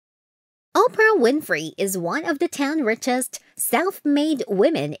Oprah Winfrey is one of the 10 richest self-made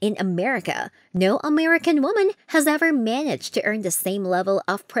women in America. No American woman has ever managed to earn the same level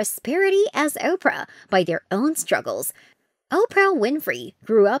of prosperity as Oprah by their own struggles. Oprah Winfrey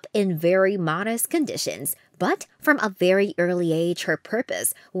grew up in very modest conditions, but from a very early age, her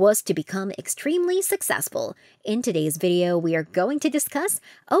purpose was to become extremely successful. In today's video, we are going to discuss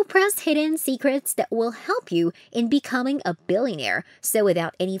Oprah's hidden secrets that will help you in becoming a billionaire. So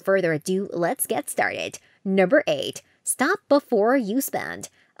without any further ado, let's get started. Number 8. Stop before you spend.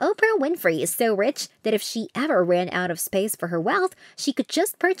 Oprah Winfrey is so rich that if she ever ran out of space for her wealth, she could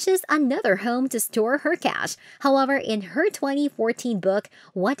just purchase another home to store her cash. However, in her 2014 book,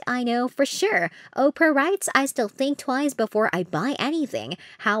 What I Know for Sure, Oprah writes, "I still think twice before I buy anything.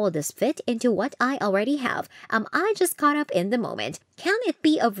 How will this fit into what I already have? Am I just caught up in the moment? Can it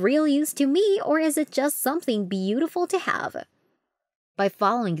be of real use to me, or is it just something beautiful to have?" By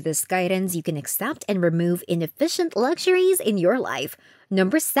following this guidance, you can accept and remove inefficient luxuries in your life.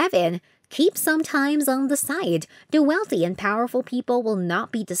 Number 7. Keep some time on the side. The wealthy and powerful people will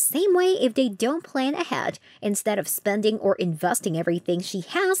not be the same way if they don't plan ahead. Instead of spending or investing everything she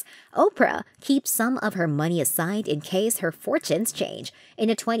has, Oprah keeps some of her money aside in case her fortunes change. In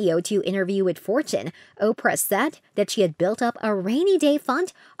a 2002 interview with Fortune, Oprah said that she had built up a rainy day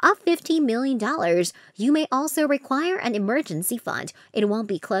fund of $50 million. You may also require an emergency fund. It won't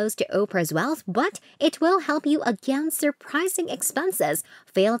be close to Oprah's wealth, but it will help you against surprising expenses,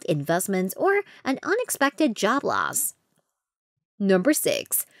 failed investments, or an unexpected job loss. Number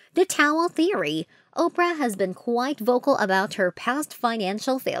 6. The towel theory. Oprah has been quite vocal about her past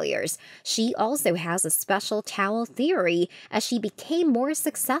financial failures. She also has a special towel theory. As she became more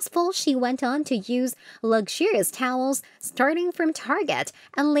successful, she went on to use luxurious towels starting from Target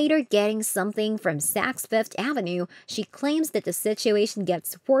and later getting something from Saks Fifth Avenue. She claims that the situation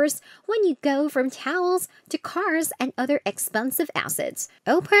gets worse when you go from towels to cars and other expensive assets.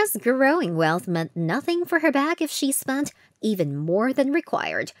 Oprah's growing wealth meant nothing for her bag if she spent even more than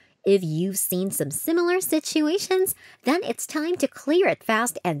required. If you've seen some similar situations, then it's time to clear it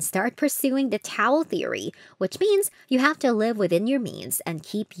fast and start pursuing the towel theory, which means you have to live within your means and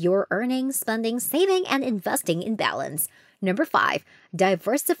keep your earnings, spending, saving, and investing in balance. Number 5.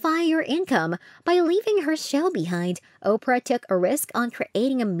 Diversify your income. By leaving her show behind, Oprah took a risk on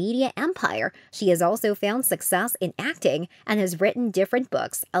creating a media empire. She has also found success in acting and has written different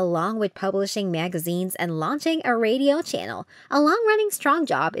books, along with publishing magazines and launching a radio channel. A long-running strong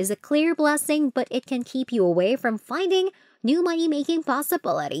job is a clear blessing, but it can keep you away from finding new money-making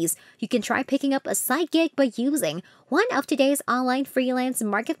possibilities. You can try picking up a side gig by using one of today's online freelance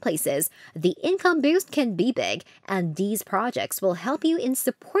marketplaces. The income boost can be big, and these projects will help you in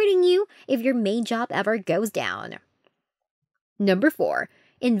supporting you if your main job ever goes down. Number 4.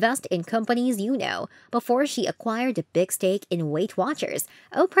 Invest in companies you know. Before she acquired a big stake in Weight Watchers,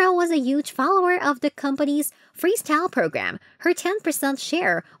 Oprah was a huge follower of the company's Freestyle program. Her 10%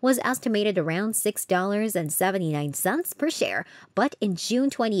 share was estimated around $6.79 per share, but in June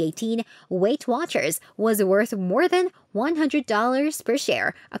 2018, Weight Watchers was worth more than $100 per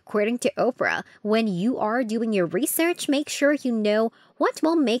share, according to Oprah. When you are doing your research, make sure you know what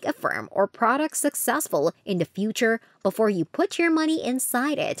will make a firm or product successful in the future before you put your money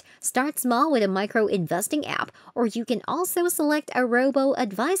inside it. Start small with a micro-investing app, or you can also select a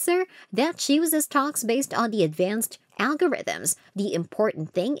robo-advisor that chooses stocks based on the advanced algorithms. The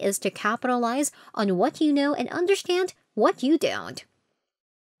important thing is to capitalize on what you know and understand what you don't.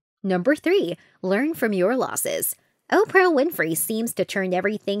 Number 3. Learn from your losses. Oprah Winfrey seems to turn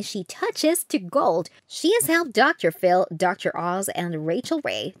everything she touches to gold. She has helped Dr. Phil, Dr. Oz, and Rachel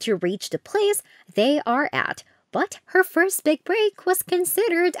Ray to reach the place they are at. But her first big break was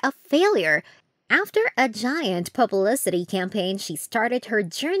considered a failure. After a giant publicity campaign, she started her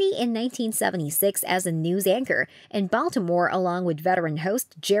journey in 1976 as a news anchor in Baltimore along with veteran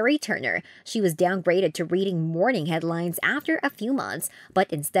host Jerry Turner. She was downgraded to reading morning headlines after a few months, but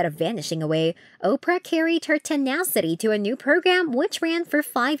instead of vanishing away, Oprah carried her tenacity to a new program which ran for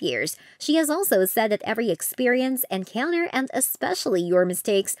 5 years. She has also said that every experience, encounter, and especially your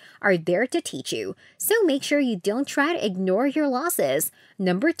mistakes are there to teach you. So make sure you don't try to ignore your losses.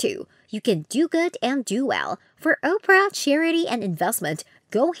 Number 2. You can do good and do well. For Oprah, charity and investment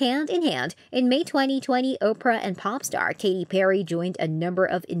go hand in hand. In May 2020, Oprah and pop star Katy Perry joined a number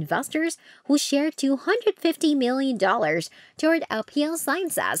of investors who shared $250 million toward LPL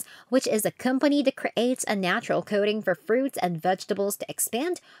Sciences, which is a company that creates a natural coating for fruits and vegetables to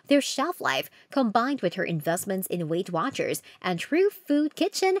expand their shelf life, combined with her investments in Weight Watchers and True Food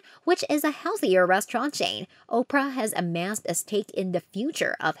Kitchen, which is a healthier restaurant chain. Oprah has amassed a stake in the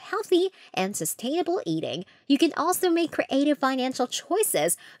future of healthy and sustainable eating. You can also make creative financial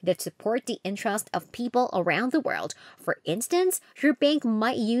choices that support the interest of people around the world. For instance, your bank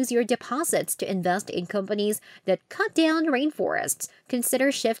might use your deposits to invest in companies that cut down rainforests.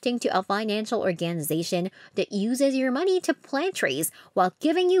 Consider shifting to a financial organization that uses your money to plant trees while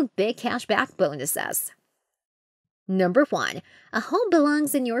giving you big cashback bonuses. Number 1. A home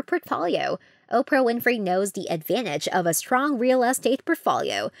belongs in your portfolio. Oprah Winfrey knows the advantage of a strong real estate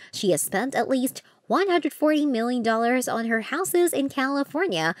portfolio. She has spent at least $140 million on her houses in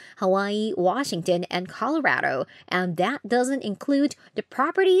California, Hawaii, Washington, and Colorado, and that doesn't include the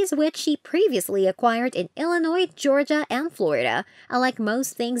properties which she previously acquired in Illinois, Georgia, and Florida. Unlike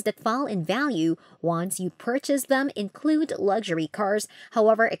most things that fall in value once you purchase them include luxury cars,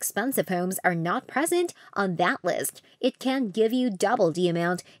 however, expensive homes are not present on that list. It can give you double the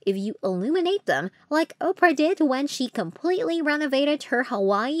amount if you illuminate them, like Oprah did when she completely renovated her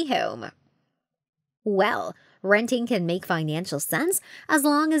Hawaii home. Well, renting can make financial sense as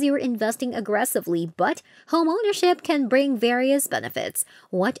long as you're investing aggressively, but homeownership can bring various benefits.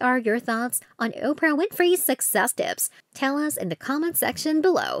 What are your thoughts on Oprah Winfrey's success tips? Tell us in the comment section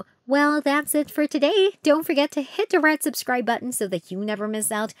below. Well, that's it for today. Don't forget to hit the red subscribe button so that you never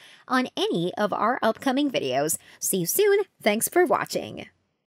miss out on any of our upcoming videos. See you soon. Thanks for watching.